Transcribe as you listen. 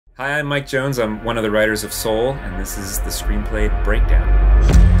Hi, I'm Mike Jones. I'm one of the writers of Soul, and this is the Screenplayed Breakdown.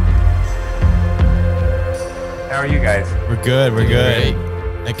 How are you guys? We're good. We're good.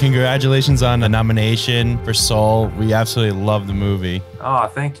 And congratulations on the nomination for Soul. We absolutely love the movie. Oh,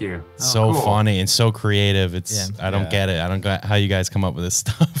 thank you. So cool. funny and so creative. It's I don't get it. I don't get how you guys come up with this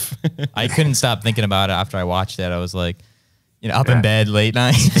stuff. I couldn't stop thinking about it after I watched it. I was like, you know, up in bed late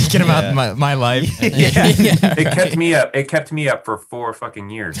night thinking about my life. It kept me up. It kept me up for 4 fucking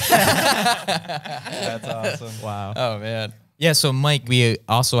years. That's awesome. Wow. Oh, man. Yeah, so Mike, we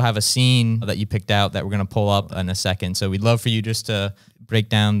also have a scene that you picked out that we're going to pull up in a second. So we'd love for you just to break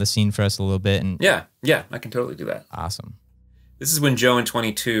down the scene for us a little bit. And Yeah, I can totally do that. Awesome. This is when Joe and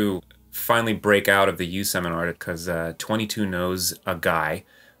 22 finally break out of the U seminar because 22 knows a guy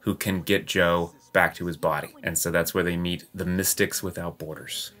who can get Joe back to his body. And so that's where they meet the Mystics Without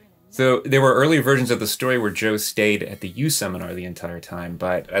Borders. So there were early versions of the story where Joe stayed at the U seminar the entire time,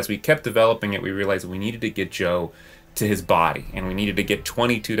 but as we kept developing it, we realized we needed to get Joe to his body, and we needed to get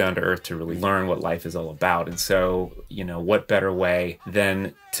 22 down to earth to really learn what life is all about. And so, you know, what better way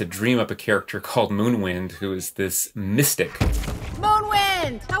than to dream up a character called Moonwind, who is this mystic.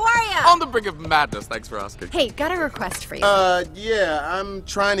 Moonwind, how are ya? On the brink of madness, thanks for asking. Hey, got a request for you. Yeah, I'm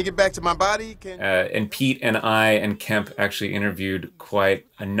trying to get back to my body. And Pete and I and Kemp actually interviewed quite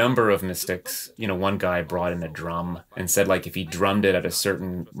a number of mystics. You know, one guy brought in a drum and said, like, if he drummed it at a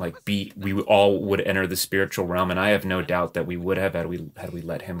certain, like, beat, we all would enter the spiritual realm. And I have no doubt that we would have had we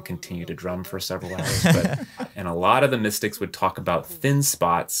let him continue to drum for several hours. But, and a lot of the mystics would talk about thin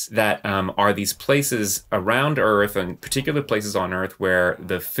spots that are these places around Earth, and particular places on Earth where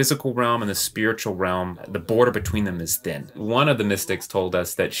the physical realm and the spiritual realm, the border between them is thin. One of the mystics told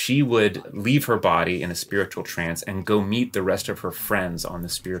us that she would leave her body in a spiritual trance and go meet the rest of her friends on the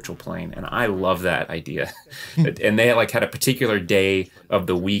spiritual plane. And I love that idea. And they like had a particular day of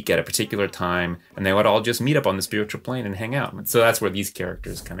the week at a particular time, and they would all just meet up on the spiritual plane and hang out. And so that's where these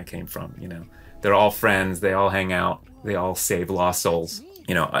characters kind of came from, you know. They're all friends, they all hang out, they all save lost souls.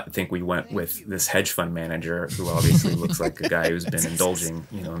 You know, I think we went with this hedge fund manager who obviously looks like a guy who's been indulging,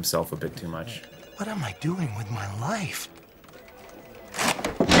 you know, himself a bit too much. What am I doing with my life?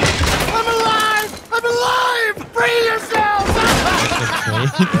 I'm alive! I'm alive! Free yourselves!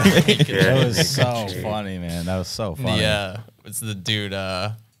 That was so funny, man. That was so funny. Yeah, it's the dude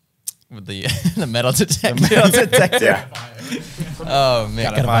with the the metal detector. The metal detector. Yeah. Oh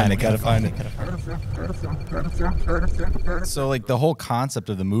man, Gotta find it. So like the whole concept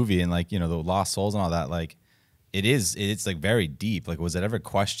of the movie and like, you know, the lost souls and all that, like it's like very deep. Like, was it ever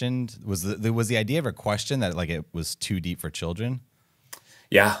questioned? Was the idea ever questioned that like it was too deep for children?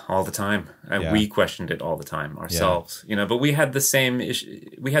 Yeah, all the time. Yeah. We questioned it all the time ourselves, you know. But we had the same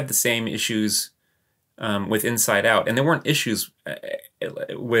issues with Inside Out, and there weren't issues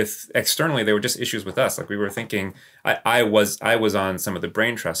with externally. They were just issues with us. Like we were thinking, I was on some of the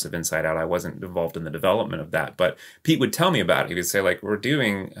brain trusts of Inside Out. I wasn't involved in the development of that, but Pete would tell me about it. He would say, like, we're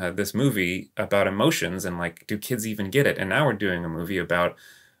doing this movie about emotions, and like, do kids even get it? And now we're doing a movie about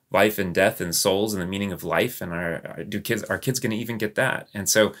life and death and souls and the meaning of life, and are kids going to even get that? And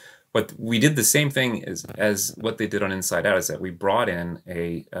so what we did, the same thing as what they did on Inside Out, is that we brought in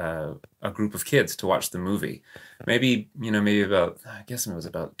a group of kids to watch the movie. Maybe about, I guess it was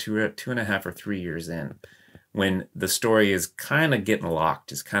about 2.5 or 3 years in, when the story is kind of getting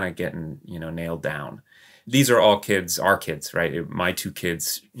locked, is kind of getting, you know, nailed down. These are all kids, our kids, right? My 2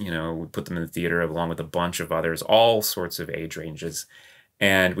 kids, you know, we put them in the theater along with a bunch of others, all sorts of age ranges.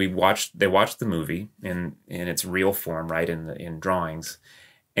 And they watched the movie in its real form, right, in drawings.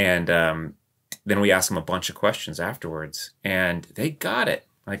 And then we asked them a bunch of questions afterwards, and they got it.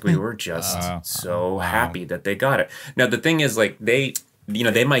 Like, we were just so happy that they got it. Now, the thing is, like, they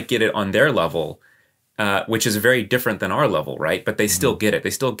might get it on their level, which is very different than our level, right? But they still get it. They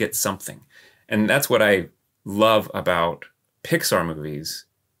still get something. And that's what I love about Pixar movies,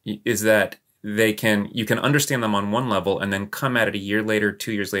 is that you can understand them on one level and then come at it a year later,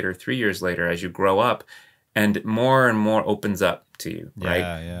 2 years later, 3 years later, as you grow up, and more opens up to you, right?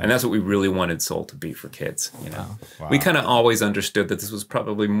 Yeah. And that's what we really wanted Soul to be for kids, you know. Wow. We kind of always understood that this was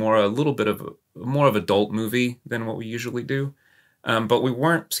probably a little bit of more of adult movie than what we usually do. But we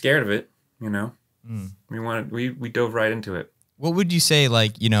weren't scared of it, you know. We dove right into it. What would you say,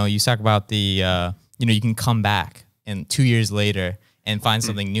 like, you know, you talk about the, you know, you can come back and 2 years later and find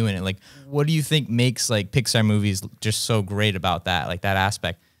something new in it. Like, what do you think makes like Pixar movies just so great about that, like that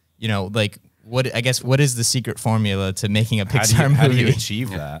aspect? You know, like what is the secret formula to making a Pixar movie? How do you achieve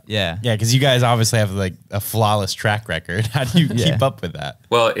that? Yeah. Yeah, because you guys obviously have like a flawless track record. How do you keep up with that?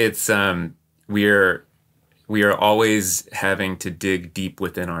 Well, it's we're we are always having to dig deep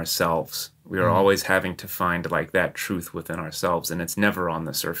within ourselves. We are always having to find like that truth within ourselves, and it's never on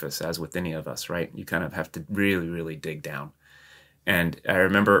the surface as with any of us, right? You kind of have to really, really dig down. And I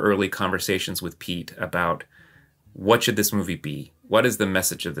remember early conversations with Pete about what should this movie be? What is the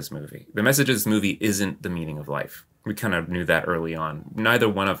message of this movie? The message of this movie isn't the meaning of life. We kind of knew that early on. Neither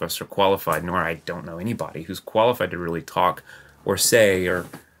one of us are qualified, nor I don't know anybody who's qualified to really talk or say or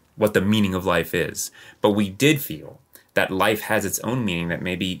what the meaning of life is. But we did feel that life has its own meaning, that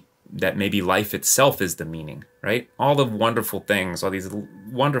maybe life itself is the meaning, right? All the wonderful things, all these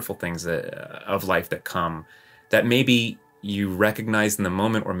wonderful things of life that come, that maybe you recognize in the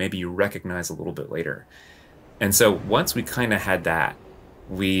moment, or maybe you recognize a little bit later. And so once we kind of had that,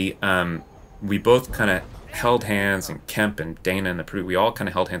 we both kind of held hands, and Kemp and Dana and the crew, we all kind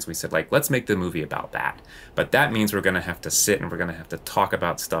of held hands. We said, like, let's make the movie about that. But that means we're going to have to sit and we're going to have to talk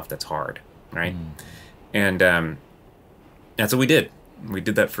about stuff that's hard, right? And that's what we did. We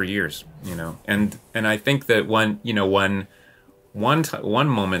did that for years, you know. And I think that one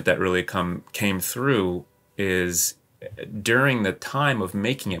moment that really came through is during the time of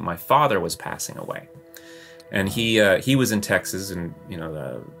making it. My father was passing away, and he was in Texas, and you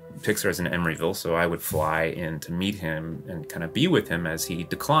know, Pixar is in Emeryville, so I would fly in to meet him and kind of be with him as he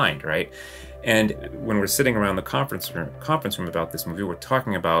declined, right? And when we're sitting around the conference room about this movie, we're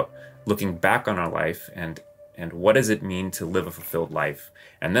talking about looking back on our life and what does it mean to live a fulfilled life.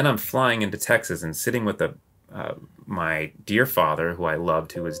 And then I'm flying into Texas and sitting with my dear father, who I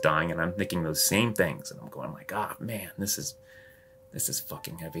loved, who was dying, and I'm thinking those same things, and I'm going like, ah, man, this is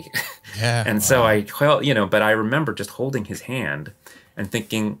fucking heavy. Yeah. And so but I remember just holding his hand and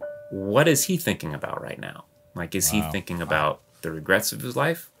thinking, what is he thinking about right now? Like, is he thinking about the regrets of his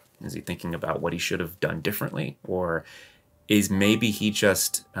life? Is he thinking about what he should have done differently? Or is maybe he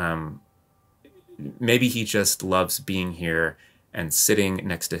just loves being here and sitting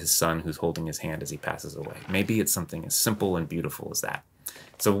next to his son who's holding his hand as he passes away? Maybe it's something as simple and beautiful as that.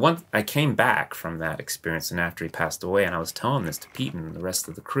 So once I came back from that experience, and after he passed away, and I was telling this to Pete and the rest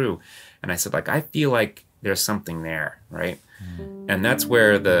of the crew, and I said, like, I feel like there's something there, right? And that's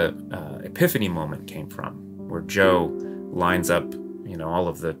where the epiphany moment came from, where Joe lines up, you know, all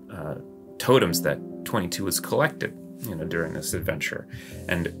of the totems that 22 has collected, you know, during this adventure.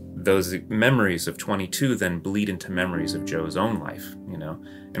 And those memories of 22 then bleed into memories of Joe's own life, you know,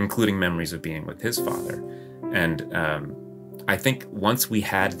 including memories of being with his father. And I think once we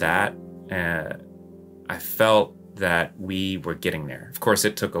had that, I felt that we were getting there. Of course,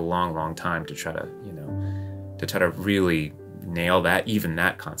 it took a long, long time to try to really nail that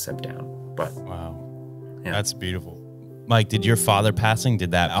concept down. But wow, yeah. That's beautiful. Mike, did your father passing,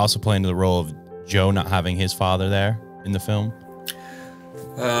 did that also play into the role of Joe not having his father there in the film?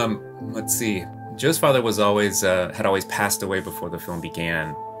 Let's see. Joe's father was always had always passed away before the film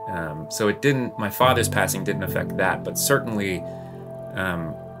began. So it didn't. My father's passing didn't affect that, but certainly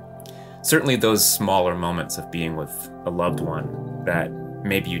those smaller moments of being with a loved one that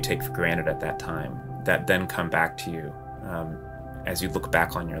maybe you take for granted at that time, that then come back to you as you look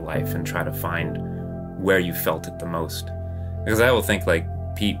back on your life and try to find where you felt it the most. Because I will think, like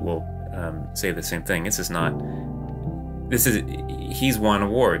Pete will say the same thing. He's won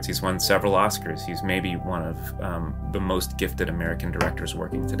awards. He's won several Oscars. He's maybe one of the most gifted American directors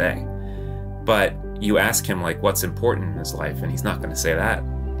working today. But you ask him, like, what's important in his life, and he's not going to say that.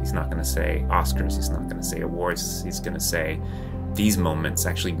 He's not going to say Oscars. He's not going to say awards. He's going to say these moments,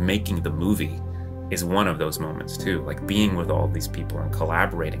 actually making the movie is one of those moments too. Like being with all these people and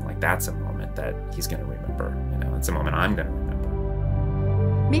collaborating, like that's a moment that he's going to remember. You know, it's a moment I'm going to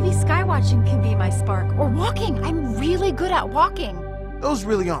remember. Maybe skywatching can be my spark. Or walking. I'm really good at walking. Those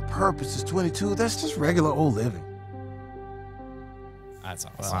really aren't purposes, 22. That's just regular old living. That's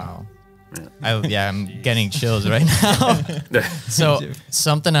awesome. Wow. I'm getting chills right now. So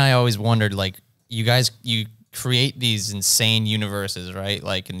something I always wondered, like you create these insane universes, right?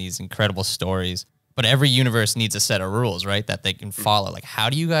 Like in these incredible stories, but every universe needs a set of rules, right? That they can follow. Like how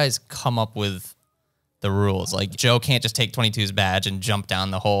do you guys come up with the rules? Like Joe can't just take 22's badge and jump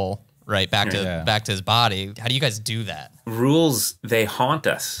down the hole, right? Back to his body. How do you guys do that? Rules, they haunt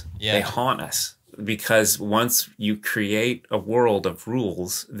us. Yeah. They haunt us because once you create a world of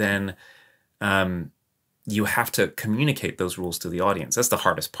rules, then you have to communicate those rules to the audience. That's the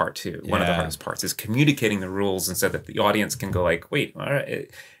hardest part too. One of the hardest parts is communicating the rules and so that the audience can go like, wait, all right.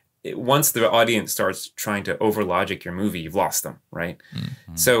 Once the audience starts trying to over logic your movie, you've lost them, right?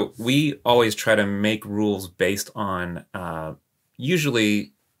 Mm-hmm. So we always try to make rules based on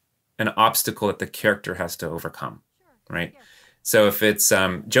usually an obstacle that the character has to overcome, right? So if it's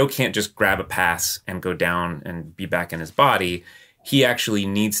Joe can't just grab a pass and go down and be back in his body, he actually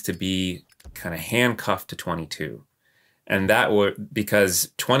needs to be kind of handcuffed to 22. And that would,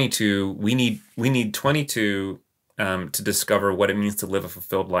 because 22, we need 22 to discover what it means to live a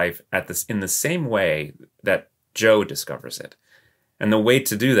fulfilled life in the same way that Joe discovers it. And the way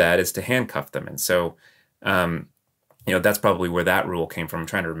to do that is to handcuff them. And so, that's probably where that rule came from. I'm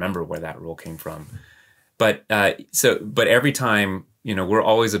trying to remember where that rule came from. But every time, we're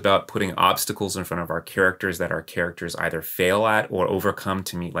always about putting obstacles in front of our characters that our characters either fail at or overcome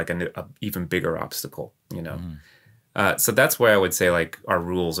to meet like a even bigger obstacle, So that's where I would say like our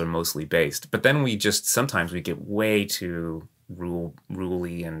rules are mostly based. But then sometimes we get way too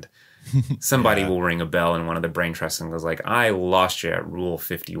ruly, and somebody will ring a bell in one of the brain trusts and goes like, I lost you at rule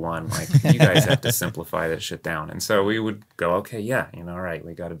 51. Like, you guys have to simplify this shit down. And so we would go, okay, yeah, all right,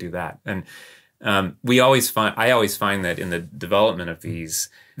 we got to do that. And I always find that in the development of these,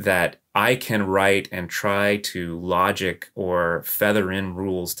 that I can write and try to logic or feather in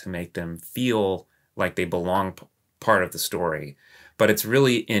rules to make them feel like they belong part of the story. But it's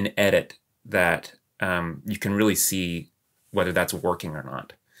really in edit that you can really see whether that's working or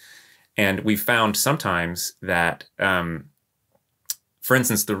not. And we found sometimes that, for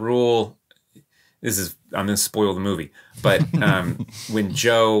instance, the rule, I'm going to spoil the movie, but when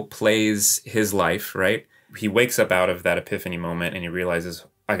Joe plays his life, right, he wakes up out of that epiphany moment and he realizes,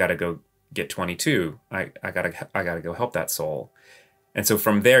 I got to go get 22. I got to go help that soul. And so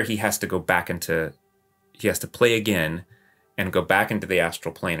from there, he has to play again and go back into the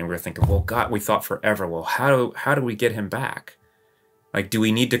astral plane. And we're thinking, well, God, we thought forever, well, how do we get him back? Like, do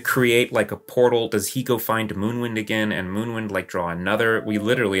we need to create like a portal? Does he go find Moonwind again and Moonwind like draw another? We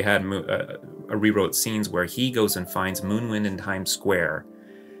literally had rewrote scenes where he goes and finds Moonwind in Times Square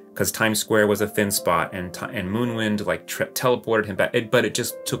because Times Square was a thin spot, and Moonwind like teleported him back, but it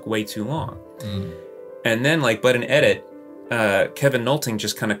just took way too long. And then but in edit, Kevin Nolting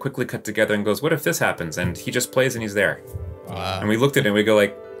just kind of quickly cut together and goes, what if this happens? And he just plays and he's there. Wow. And we looked at it and we go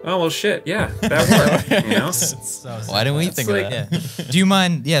like, oh, well, shit, yeah, that worked, Why didn't we think of that? Yeah. Do you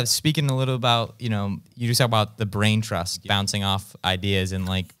mind, speaking a little about, you just talk about the brain trust, bouncing off ideas and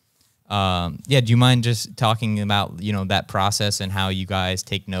do you mind just talking about, that process and how you guys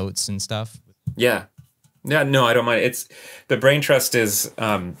take notes and stuff? Yeah. Yeah, no, I don't mind. It's the brain trust is,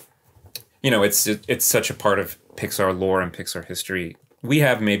 it's such a part of Pixar lore and Pixar history. We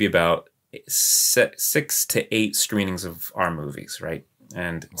have maybe about 6 to 8 screenings of our movies, right?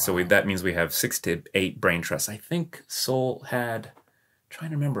 And so that means we have 6 to 8 brain trusts. I think Soul had,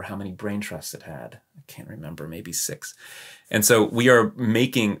 trying to remember how many brain trusts it had. I can't remember, maybe 6. And so we are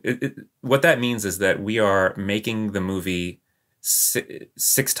making, what that means is that we are making the movie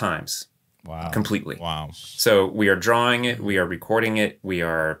 6 times completely. Wow. So we are drawing it, we are recording it, we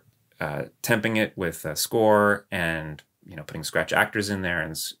are temping it with a score and putting scratch actors in there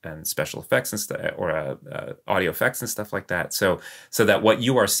and special effects and stuff, or audio effects and stuff like that. So that what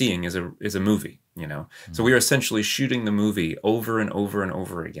you are seeing is a movie, So we are essentially shooting the movie over and over and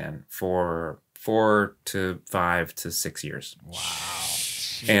over again for 4 to 5 to 6 years. Wow.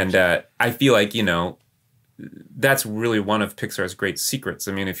 And I feel like, that's really one of Pixar's great secrets.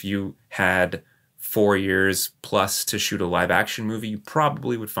 I mean, if you had 4 years plus to shoot a live action movie, you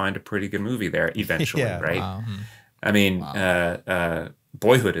probably would find a pretty good movie there eventually, right? Wow. I mean,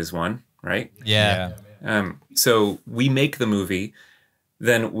 Boyhood is one, right? Yeah. So we make the movie,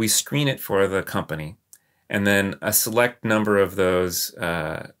 then we screen it for the company, and then a select number of those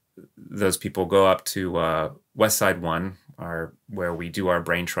people go up to West Side One, where we do our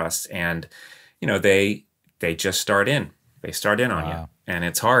brain trust, and they just start in. They start in on you, and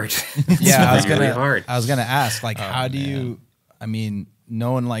it's hard. It's really hard. I was gonna ask, how do you? I mean,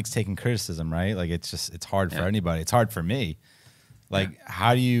 no one likes taking criticism, right? Like it's hard for anybody. It's hard for me.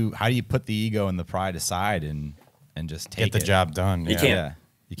 How do you put the ego and the pride aside and just get the job done? You can't.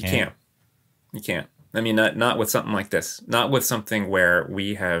 You can't. I mean, not with something like this. Not with something where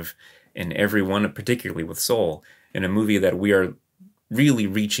we have, in every one, particularly with Soul, in a movie that we are really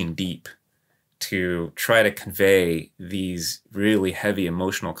reaching deep to try to convey these really heavy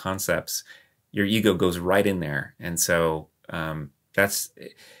emotional concepts. Your ego goes right in there, and so. I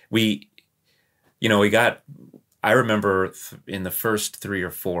remember in the first 3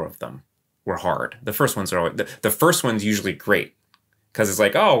 or 4 of them were hard. The first ones are always, the first one's usually great because it's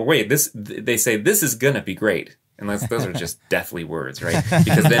like, oh wait, they say this is gonna be great, and those are just deathly words, right?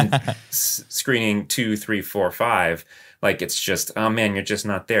 Because then screening 2, 3, 4, 5, it's just, oh man, you're just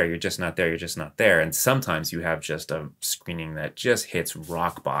not there, you're just not there, you're just not there, and sometimes you have just a screening that just hits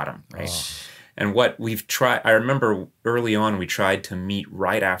rock bottom, right? And what we've tried, I remember early on, we tried to meet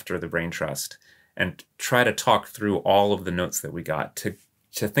right after the brain trust and try to talk through all of the notes that we got to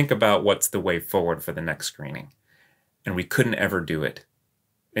think about what's the way forward for the next screening. And we couldn't ever do it.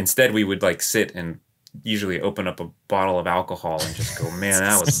 Instead, we would like sit and usually open up a bottle of alcohol and just go, man,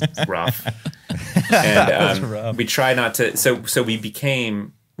 that was rough. And we try not to, so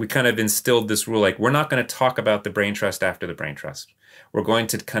we kind of instilled this rule, like, we're not going to talk about the brain trust after the brain trust. We're going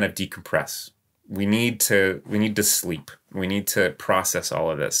to kind of decompress. We need to sleep. We need to process all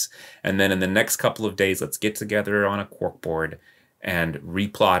of this. And then in the next couple of days, let's get together on a corkboard and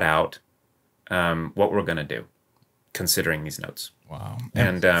replot out what we're going to do, considering these notes. Wow.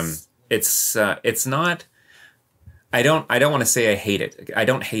 And it's not, I don't want to say I hate it. I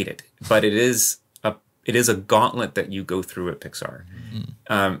don't hate it, but it is a gauntlet that you go through at Pixar.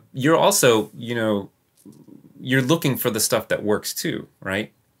 Mm-hmm. You're also, you're looking for the stuff that works too,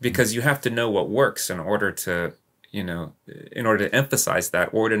 right? Because you have to know what works in order to emphasize that,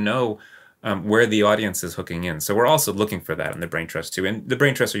 or to know where the audience is hooking in. So we're also looking for that in the brain trust too. And the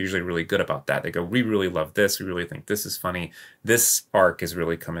brain trusts are usually really good about that. They go, we really love this. We really think this is funny. This arc is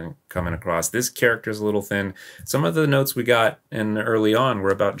really coming across. This character is a little thin. Some of the notes we got in early on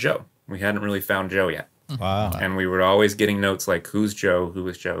were about Joe. We hadn't really found Joe yet. Wow. And we were always getting notes like, who's Joe? Who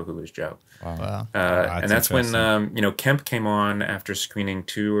is Joe? Who is Joe? Wow. And that's when, Kemp came on after screening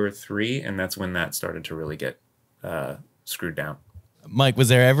 2 or 3, and that's when that started to really get screwed down. Mike, was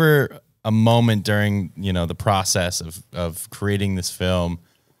there ever a moment during, the process of creating this film,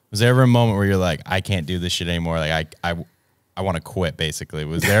 was there ever a moment where you're like, I can't do this shit anymore? Like, I want to quit, basically.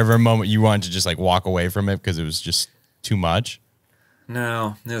 Was there ever a moment you wanted to just like walk away from it because it was just too much?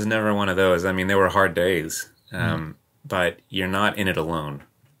 No, there was never one of those. I mean, there were hard days, but you're not in it alone.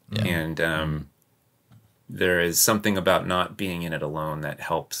 Yeah. And there is something about not being in it alone that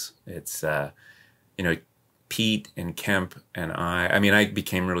helps. It's, Pete and Kemp and I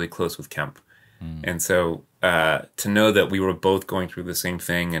became really close with Kemp. And so to know that we were both going through the same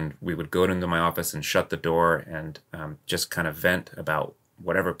thing, and we would go into my office and shut the door and just kind of vent about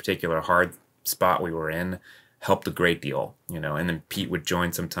whatever particular hard spot we were in, helped a great deal, and then Pete would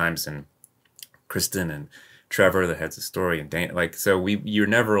join sometimes, and Kristen and Trevor, the heads of story, and Dana, so you're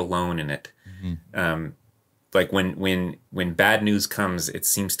never alone in it. Mm-hmm. Like when bad news comes, it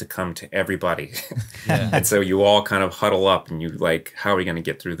seems to come to everybody. Yeah. And so you all kind of huddle up and you like, how are we going to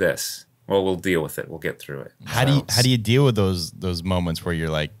get through this? Well, we'll deal with it. We'll get through it. How do you deal with those moments where you're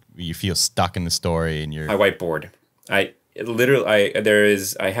like, you feel stuck in the story and you're... I whiteboard. I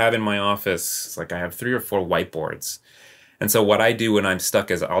have in my office, I have 3 or 4 whiteboards. And so what I do when I'm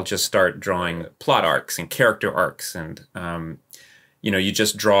stuck is I'll just start drawing plot arcs and character arcs. And, you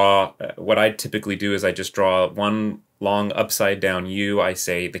just draw, what I typically do is I just draw one long upside down U. I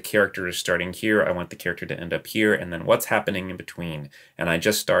say the character is starting here. I want the character to end up here. And then what's happening in between? And I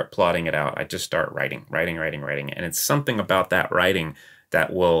just start plotting it out. I just start writing. And it's something about that writing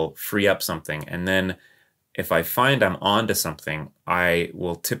that will free up something. And then if I find I'm onto something, I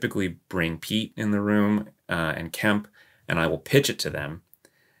will typically bring Pete in the room and Kemp, and I will pitch it to them.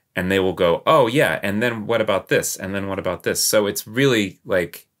 And they will go, oh, yeah, and then what about this? And then what about this? So it's really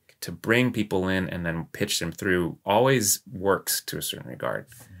like to bring people in and then pitch them through always works to a certain regard,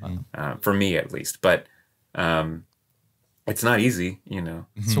 for me at least. But it's not easy,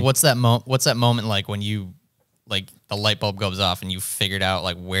 So what's that moment like when you, like, the light bulb goes off and you figured out,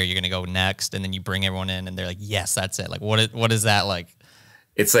 like, where you're going to go next, and then you bring everyone in and they're like, yes, that's it. Like, what is that like?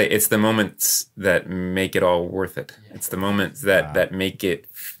 It's the moments that make it all worth it. Yeah. It's the moments that make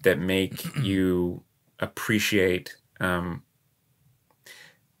you appreciate.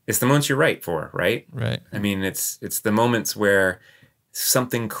 It's the moments you write for, right? Right. I mean, it's the moments where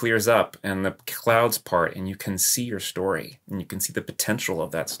something clears up and the clouds part, and you can see your story and you can see the potential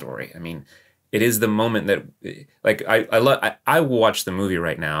of that story. I mean, it is the moment that, like, I will watch the movie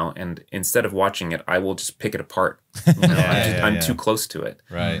right now, and instead of watching it, I will just pick it apart. I'm too close to it.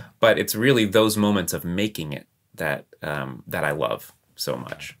 Right. But it's really those moments of making it that I love so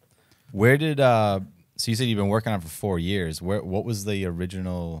much. Where did so you said you've been working on it for 4 years? What was the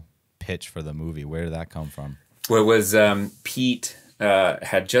original pitch for the movie? Where did that come from? Well, it was Pete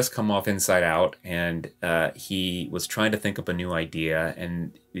had just come off Inside Out, and he was trying to think up a new idea,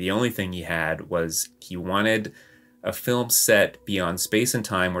 and the only thing he had was he wanted a film set beyond space and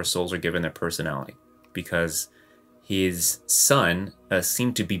time where souls are given their personality, because his son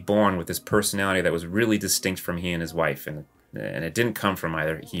seemed to be born with this personality that was really distinct from he and his wife, and it didn't come from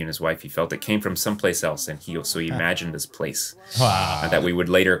either he and his wife. He felt it came from someplace else, and he imagined this place that we would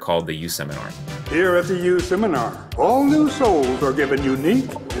later call the U Seminar. Here at the U Seminar, all new souls are given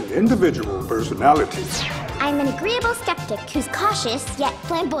unique and individual personalities. I'm an agreeable skeptic who's cautious yet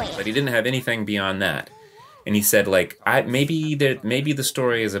flamboyant. But he didn't have anything beyond that. And he said, like, maybe the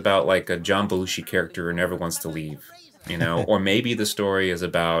story is about like a John Belushi character who never wants to leave, you know, or maybe the story is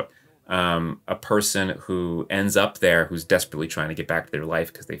about a person who ends up there who's desperately trying to get back to their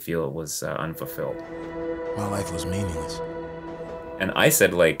life because they feel it was unfulfilled. My life was meaningless. And I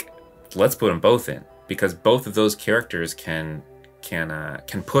said, like, let's put them both in, because both of those characters can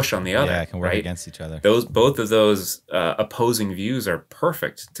push on the other. Yeah, can work right? against each other. Both of those opposing views are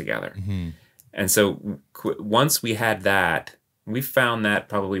perfect together. Mm-hmm. And so once we had that, we found that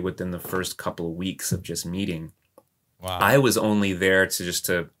probably within the first couple of weeks of just meeting. Wow. I was only there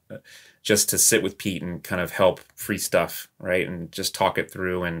to just to sit with Pete and kind of help free stuff, right? And just talk it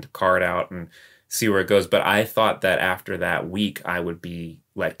through and card out and see where it goes. But I thought that after that week, I would be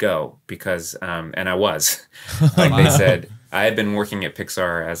let go because, and I was. Like they said, I had been working at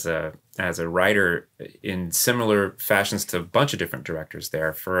Pixar as a writer in similar fashions to a bunch of different directors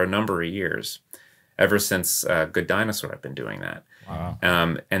there for a number of years. Ever since Good Dinosaur, I've been doing that. Wow.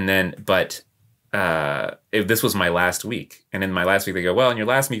 This was my last week. And in my last week, they go, well, in your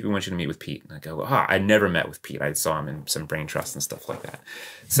last week, we want you to meet with Pete. And I go, well, I never met with Pete. I saw him in some Brain Trust and stuff like that.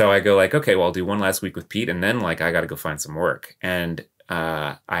 So I go like, okay, well, I'll do one last week with Pete. And then like, I got to go find some work. And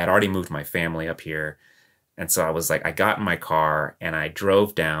I had already moved my family up here. And so I was like, I got in my car and I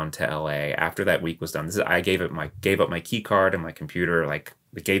drove down to LA after that week was done. I gave up my key card and my computer, like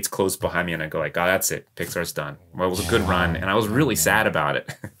the gates closed behind me, and I go like, oh, that's it. Pixar's done. Well, it was a good run. And I was really sad about it.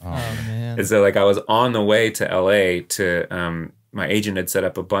 Oh, man. And so like I was on the way to LA to, my agent had set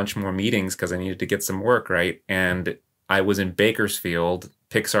up a bunch more meetings because I needed to get some work, right? And I was in Bakersfield.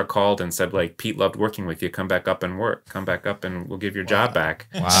 Pixar called and said, like, Pete loved working with you. Come back up and work. Come back up and we'll give your job back.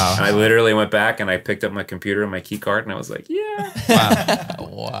 Wow. And I literally went back and I picked up my computer and my key card and I was like, yeah. Wow.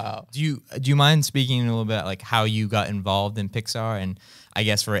 Wow. Do you mind speaking a little bit like how you got involved in Pixar? And I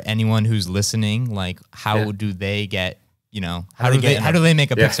guess for anyone who's listening, like how do they get, you know, how do they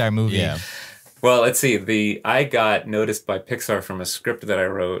make a Pixar movie? Yeah. Well, let's see. I got noticed by Pixar from a script that I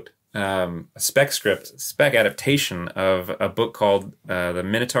wrote. A spec adaptation of a book called The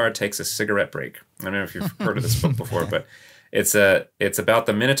Minotaur Takes a Cigarette Break. I don't know if you've heard of this book before, but it's about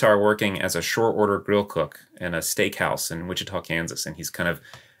the Minotaur working as a short order grill cook in a steakhouse in Wichita, Kansas, and he's kind of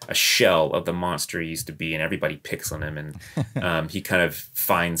a shell of the monster he used to be, and everybody picks on him, and he kind of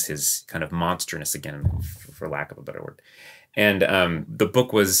finds his kind of monsterness again, for lack of a better word. And the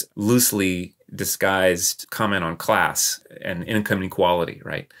book was loosely disguised comment on class and income inequality,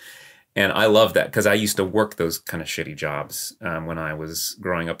 right? And I love that because I used to work those kind of shitty jobs when I was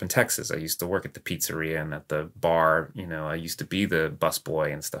growing up in Texas. I used to work at the pizzeria and at the bar. You know, I used to be the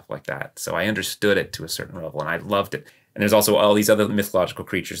busboy and stuff like that. So I understood it to a certain level, and I loved it. And there's also all these other mythological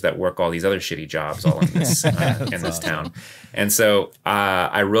creatures that work all these other shitty jobs all in this in this town. And so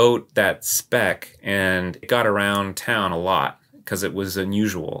I wrote that spec, and it got around town a lot because it was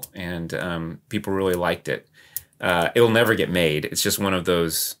unusual, and people really liked it. It'll never get made. It's just one of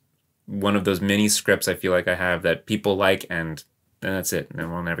those mini scripts I feel like I have that people like, and that's it.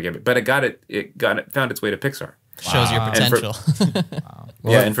 And we'll never get it. But it found its way to Pixar. Shows your potential.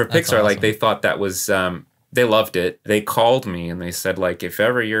 And for Pixar, awesome. Like they thought that was they loved it. They called me and they said, like, if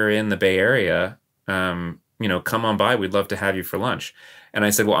ever you're in the Bay Area, you know, come on by. We'd love to have you for lunch. And I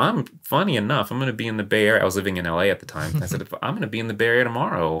said, well, funny enough, I'm going to be in the Bay Area. I was living in LA at the time. I said, I'm going to be in the Bay Area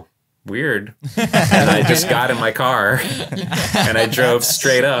tomorrow. Weird. And I just got in my car and I drove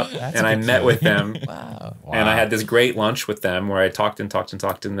straight up and I met with them. Wow. And I had this great lunch with them where I talked. And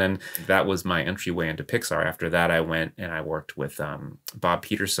then that was my entryway into Pixar. After that, I went and I worked with Bob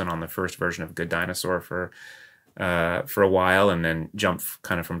Peterson on the first version of Good Dinosaur for a while, and then jumped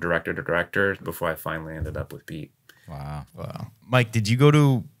kind of from director to director before I finally ended up with Pete. Wow. Mike, did you go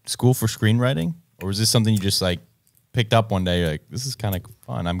to school for screenwriting, or was this something you just like picked up one day? You're like, this is kind of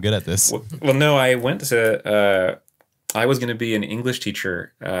fun. I'm good at this. Well, no, I went to. I was going to be an English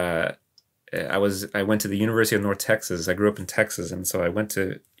teacher. I went to the University of North Texas. I grew up in Texas, and so I went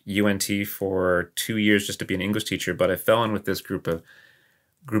to UNT for 2 years just to be an English teacher. But I fell in with this group of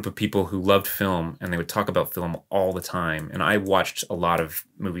people who loved film, and they would talk about film all the time. And I watched a lot of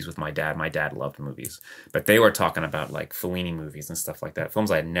movies with my dad. My dad loved movies, but they were talking about like Fellini movies and stuff like that,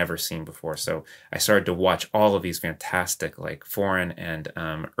 films I had never seen before. So I started to watch all of these fantastic like foreign and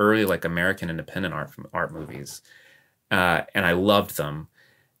early like American independent art movies, and I loved them.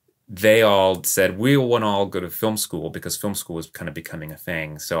 They all said, we want to all go to film school because film school was kind of becoming a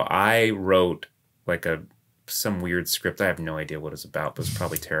thing. So I wrote like a some weird script. I have no idea what it was about, but it was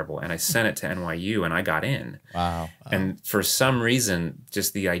probably terrible. And I sent it to NYU and I got in. Wow. And for some reason,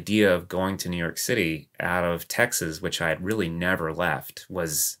 just the idea of going to New York City out of Texas, which I had really never left,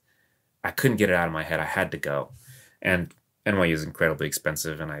 I couldn't get it out of my head. I had to go. And NYU is incredibly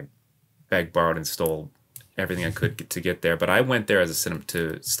expensive, and I begged, borrowed, and stole everything I could to get there. But I went there as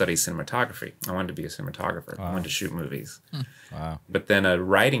to study cinematography. I wanted to be a cinematographer. Wow. I wanted to shoot movies. Wow. But then a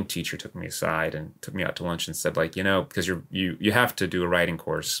writing teacher took me aside and took me out to lunch and said, like, because you have to do a writing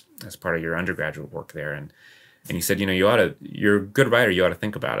course as part of your undergraduate work there. And he said, you're a good writer. You ought to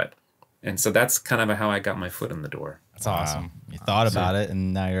think about it. And so that's kind of how I got my foot in the door. That's awesome. You thought about it,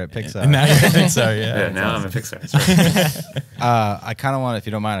 and now you're at Pixar. And now you're at Pixar, yeah. Now I'm at Pixar. That's right. I kind of want, if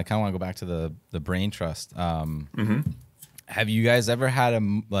you don't mind, I kind of want to go back to the brain trust. Have you guys ever had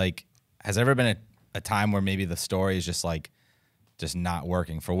has there ever been a time where maybe the story is just not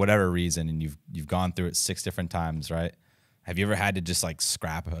working for whatever reason, and you've gone through it 6 different times, right? Have you ever had to just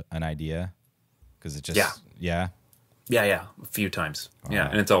scrap an idea because it just yeah. Yeah, a few times. Wow. Yeah,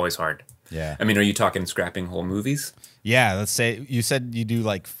 and it's always hard. Yeah. I mean, are you talking scrapping whole movies? Yeah, let's say you said you do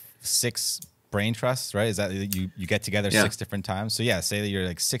 6 brain trusts, right? Is that you get together 6 different times? So yeah, say that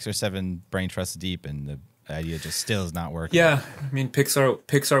you're 6 or 7 brain trusts deep and the idea just still is not working. Yeah, I mean,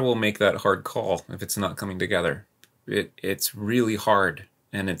 Pixar will make that hard call if it's not coming together. It's really hard,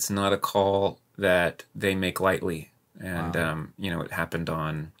 and it's not a call that they make lightly. And it happened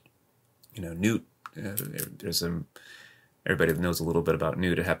on Newt. There's everybody knows a little bit about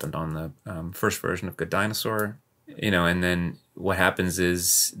Newt. It happened on the first version of Good Dinosaur, and then what happens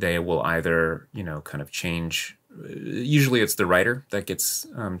is they will either, kind of change. Usually it's the writer that gets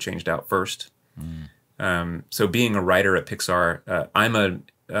changed out first. So being a writer at Pixar, I'm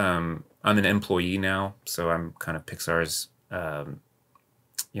an employee now, so I'm kind of Pixar's,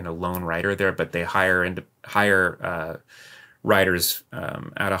 lone writer there, but they hire writers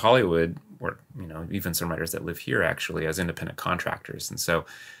out of Hollywood, or even some writers that live here actually as independent contractors. And so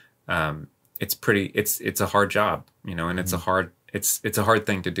it's a hard job, and it's a hard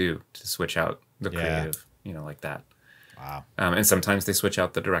thing to do, to switch out the creative, like that. Wow. And sometimes they switch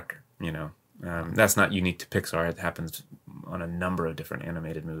out the director, that's not unique to Pixar. It happens on a number of different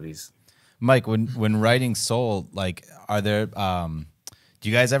animated movies. Mike, when writing Soul, are there do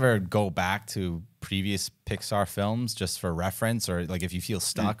you guys ever go back to previous Pixar films just for reference, or if you feel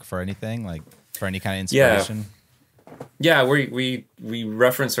stuck for anything, for any kind of inspiration? Yeah, we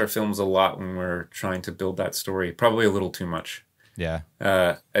reference our films a lot when we're trying to build that story. Probably a little too much. Yeah.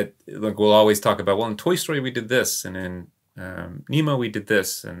 We'll always talk about, well, in Toy Story we did this, and in Nemo we did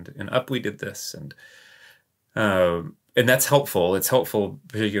this, and in Up we did this, and that's helpful. It's helpful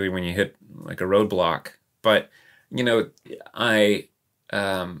particularly when you hit a roadblock. But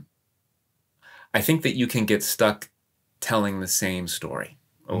I think that you can get stuck telling the same story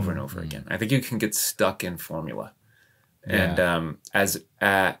over and over again. I think you can get stuck in formula. Yeah.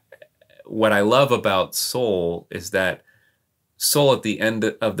 And what I love about Soul is that Soul at the end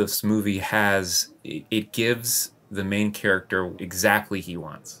of this movie it gives the main character exactly he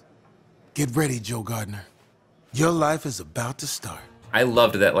wants. Get ready, Joe Gardner. Your life is about to start. I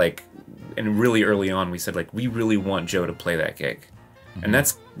loved that, and really early on we said, we really want Joe to play that gig. And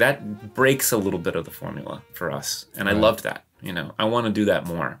that breaks a little bit of the formula for us. And I loved that. I want to do that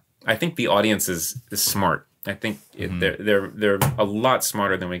more. I think the audience is smart. I think they're a lot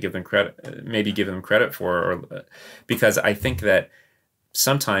smarter than we give them credit for, because I think that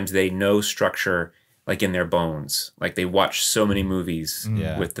sometimes they know structure in their bones. They watch so many movies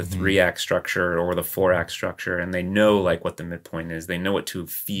with the 3-act structure or the 4-act structure, and they know what the midpoint is. They know what to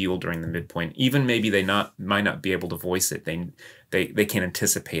feel during the midpoint. Even maybe they might not be able to voice it. They can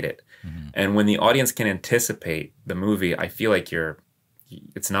anticipate it. And when the audience can anticipate the movie, I feel like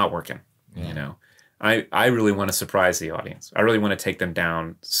it's not working. I really want to surprise the audience. I really want to take them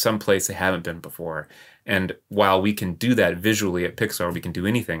down someplace they haven't been before. And while we can do that visually at Pixar, we can do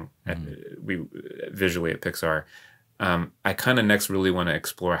anything visually at Pixar. I kind of next really want to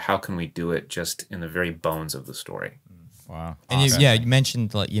explore how can we do it just in the very bones of the story. Wow. And you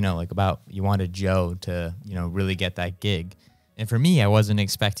mentioned about you wanted Joe to really get that gig. And for me, I wasn't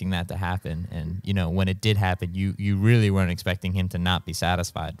expecting that to happen. And when it did happen, you really weren't expecting him to not be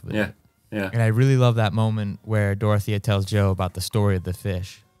satisfied with it. Yeah. And I really love that moment where Dorothea tells Joe about the story of the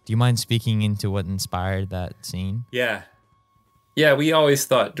fish. Do you mind speaking into what inspired that scene? Yeah. Yeah, we always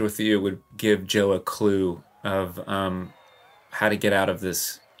thought Dorothea would give Joe a clue of how to get out of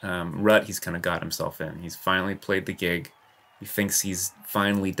this rut he's kind of got himself in. He's finally played the gig. He thinks he's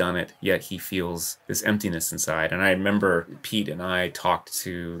finally done it, yet he feels this emptiness inside. And I remember Pete and I talked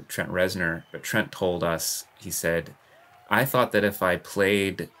to Trent Reznor, but Trent told us, he said, I thought that if I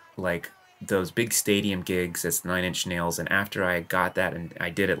played like those big stadium gigs as Nine Inch Nails, and after I got that and I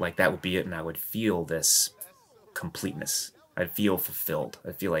did it, like that would be it, and I would feel this completeness. I'd feel fulfilled.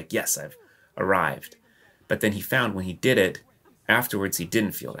 I'd feel like, yes, I've arrived. But then he found when he did it, afterwards he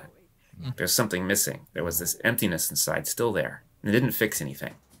didn't feel that. There's something missing. There was this emptiness inside still there. And it didn't fix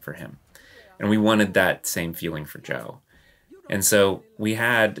anything for him. And we wanted that same feeling for Joe. And so we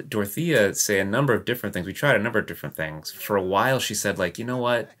had Dorothea say a number of different things. We tried a number of different things. For a while she said, like, you know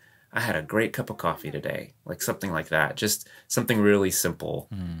what? I had a great cup of coffee today. Like something like that. Just something really simple.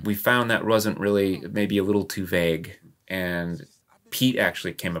 We found that wasn't really, maybe a little too vague. And Pete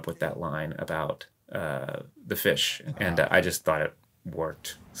actually came up with that line about the fish. And I just thought it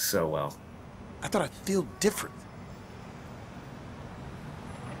worked so well. I thought I'd feel different.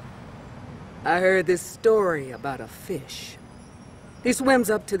 I heard this story about a fish. He swims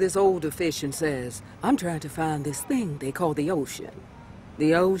up to this older fish and says, I'm trying to find this thing they call the ocean.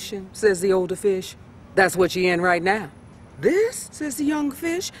 The ocean, says the older fish. That's what you're in right now. This, says the young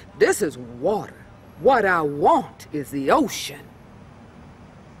fish, this is water. What I want is the ocean.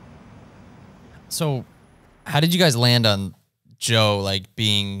 So, how did you guys land on Joe like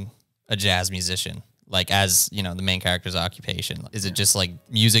being a jazz musician, like as you know the main character's occupation? Is it just like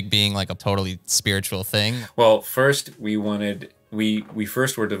music being like a totally spiritual thing? Well, first we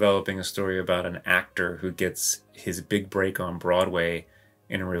first were developing a story about an actor who gets his big break on Broadway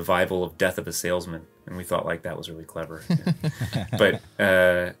in a revival of Death of a Salesman, and we thought like that was really clever. But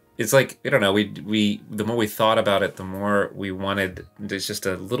it's like, I don't know, we the more we thought about it, the more we wanted there's just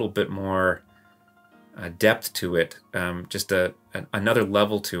a little bit more depth to it, just another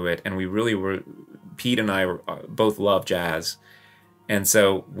level to it. And we really were, Pete and I both love jazz. And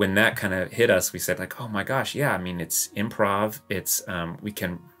so when that kind of hit us, we said like, oh my gosh, yeah, I mean, it's improv. It's, we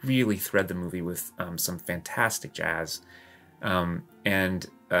can really thread the movie with some fantastic jazz. And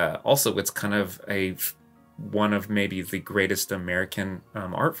also it's kind of one of maybe the greatest American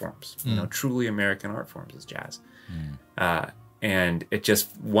art forms, you know, truly American art forms is jazz. And it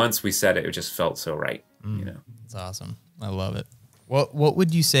just, once we said it, it just felt so right, you know. It's awesome. I love it. What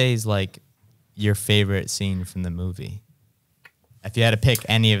would you say is like your favorite scene from the movie? If you had to pick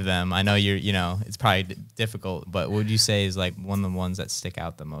any of them, I know you know, it's probably difficult, but what would you say is like one of the ones that stick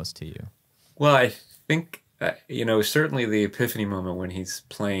out the most to you? Well, I think, you know, certainly the epiphany moment when he's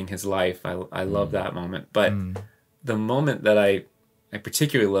playing his life, I love that moment. But the moment that I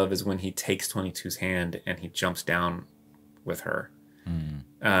particularly love is when he takes 22's hand and he jumps down with her.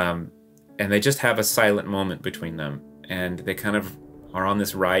 And they just have a silent moment between them. And they kind of are on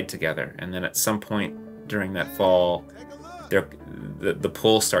this ride together. And then at some point during that fall, the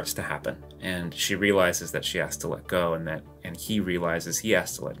pull starts to happen. And she realizes that she has to let go, and he realizes he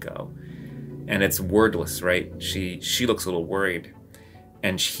has to let go. And it's wordless, right? She looks a little worried.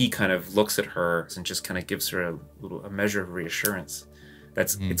 And he kind of looks at her and just kind of gives her a measure of reassurance.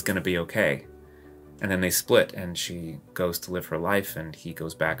 It's going to be okay. And then they split, and she goes to live her life, and he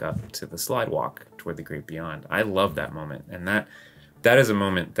goes back up to the slide walk toward the great beyond. I love that moment. And that is a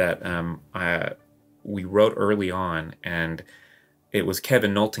moment that we wrote early on, and it was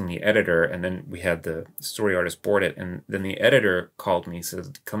Kevin Nolting, the editor, and then we had the story artist board it, and then the editor called me,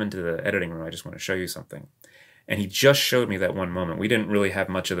 said, come into the editing room, I just want to show you something. And he just showed me that one moment. We didn't really have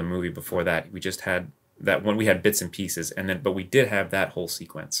much of the movie before that. We just had that one, we had bits and pieces, but we did have that whole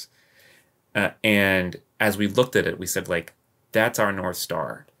sequence. And as we looked at it, we said, like, that's our North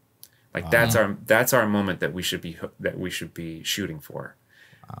Star. Like, that's our moment that we should be shooting for.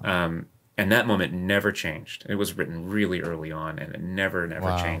 And that moment never changed. It was written really early on, and it never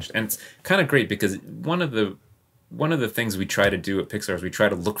changed. And it's kind of great because one of the things we try to do at Pixar is we try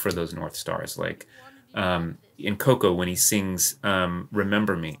to look for those North Stars. Like in Coco, when he sings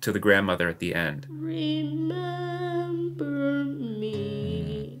 "Remember Me" to the grandmother at the end. Remember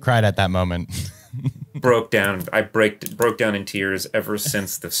me. Cried at that moment. broke down in tears ever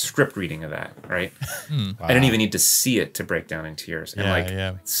since the script reading of that, right? Wow. I didn't even need to see it to break down in tears.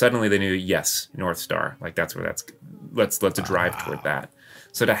 And suddenly they knew, yes, North Star. Like let's drive toward that.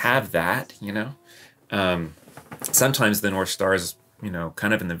 So to have that, you know, sometimes the North Star is, you know,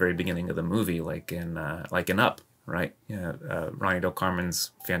 kind of in the very beginning of the movie, like in Up, right? Yeah, Ronnie Del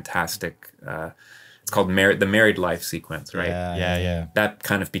Carmen's fantastic it's called the married life sequence, right? Yeah. That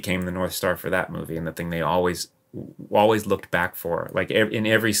kind of became the North Star for that movie, and the thing they always looked back for. Like in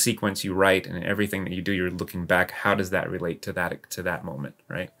every sequence you write and everything that you do, you're looking back. How does that relate to that moment,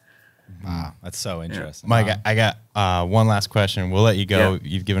 right? Wow, that's so interesting. Mike, I got one last question. We'll let you go. Yeah.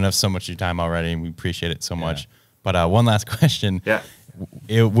 You've given us so much of your time already, and we appreciate it so much. But one last question. Yeah.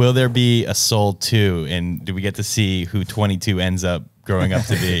 Will there be a Soul 2, and do we get to see who 22 ends up growing up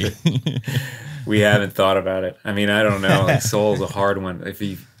to be? We haven't thought about it. I mean, I don't know. Like, Soul's a hard one. I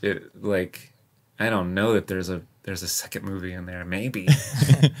don't know that there's a second movie in there. Maybe.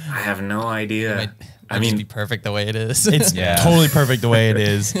 I have no idea. I mean, be perfect the way it is. It's totally perfect the way it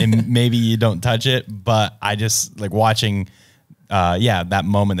is, and maybe you don't touch it, but I just like watching that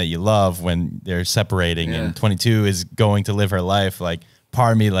moment that you love when they're separating and 22 is going to live her life. Like,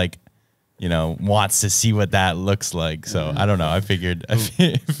 part of me, like, you know, wants to see what that looks like. So I don't know. I figured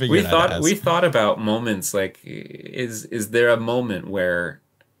we thought about moments like, is there a moment where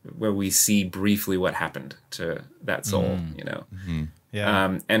we see briefly what happened to that soul, you know?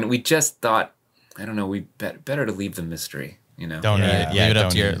 And we just thought, I don't know, we better to leave the mystery, you know? Don't need it. Leave it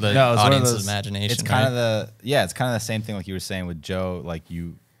up to your audience's imagination. It's kind of it's kind of the same thing like you were saying with Joe. Like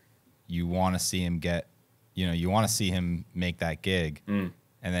you want to see him get, you know, you want to see him make that gig, and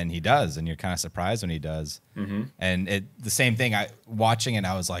then he does, and you're kind of surprised when he does. And the same thing. Watching it,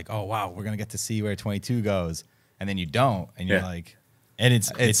 I was like, oh wow, we're gonna get to see where 22 goes, and then you don't, and you're like. And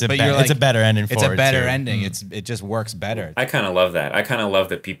it's a better ending for it. It's a better ending. It just works better. I kind of love that. I kind of love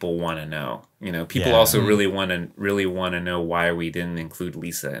that people want to know. You know, people also really want to know why we didn't include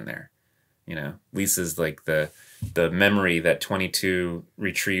Lisa in there. You know, Lisa's like the memory that 22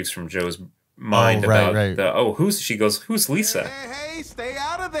 retrieves from Joe's mind who's Lisa? Hey, stay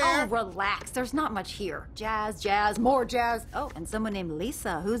out of there. Oh, relax. There's not much here. Jazz, more jazz. Oh, and someone named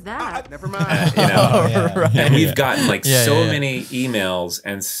Lisa. Who's that? Never mind. You know, and we've gotten like so many emails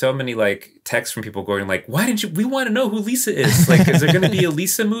and so many like texts from people going like, why didn't you? We want to know who Lisa is. Like, is there going to be a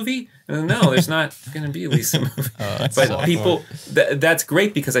Lisa movie? And no, there's not going to be a Lisa movie. But so people, that's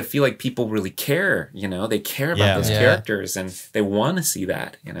great because I feel like people really care. You know, they care about those characters and they want to see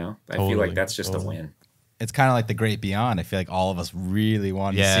that. You know, I feel like that's just a win. It's kind of like The Great Beyond. I feel like all of us really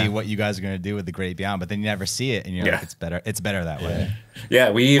want to see what you guys are going to do with The Great Beyond, but then you never see it, and you're like, it's better. It's better that way. Yeah,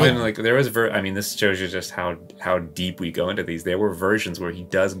 we even like there was. I mean, this shows you just how deep we go into these. There were versions where he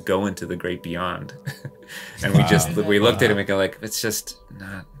does go into The Great Beyond, and we looked at him and go like, it's just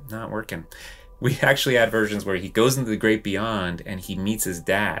not working. We actually had versions where he goes into The Great Beyond and he meets his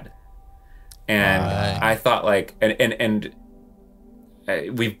dad, and I thought like, and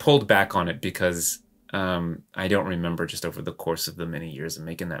we pulled back on it because. I don't remember just over the course of the many years of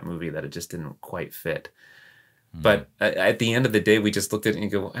making that movie that it just didn't quite fit. But at the end of the day, we just looked at it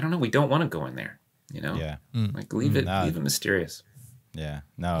and go, I don't know, we don't want to go in there, you know? Like leave it mysterious. Yeah,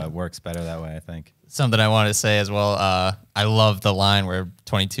 no, it works better that way, I think. Something I wanted to say as well, I love the line where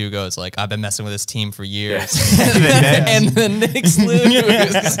 22 goes like, I've been messing with this team for years. And the Knicks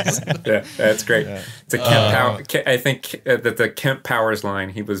lose. Yeah, that's great. It's a Kemp Power. I think that the Kemp Powers line,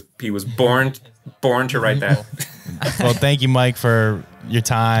 he was born to write that. Well, thank you, Mike, for your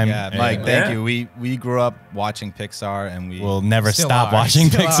time. Yeah, Mike, thank you. We grew up watching Pixar, and we'll never stop watching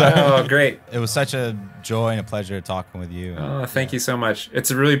Pixar. Oh, great. It was such a joy and a pleasure talking with you. Oh, thank you so much. It's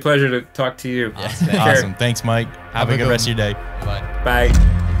a really pleasure to talk to you. Awesome. Thanks, Mike. Have a good rest of your day. Bye.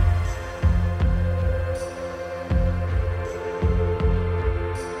 Bye.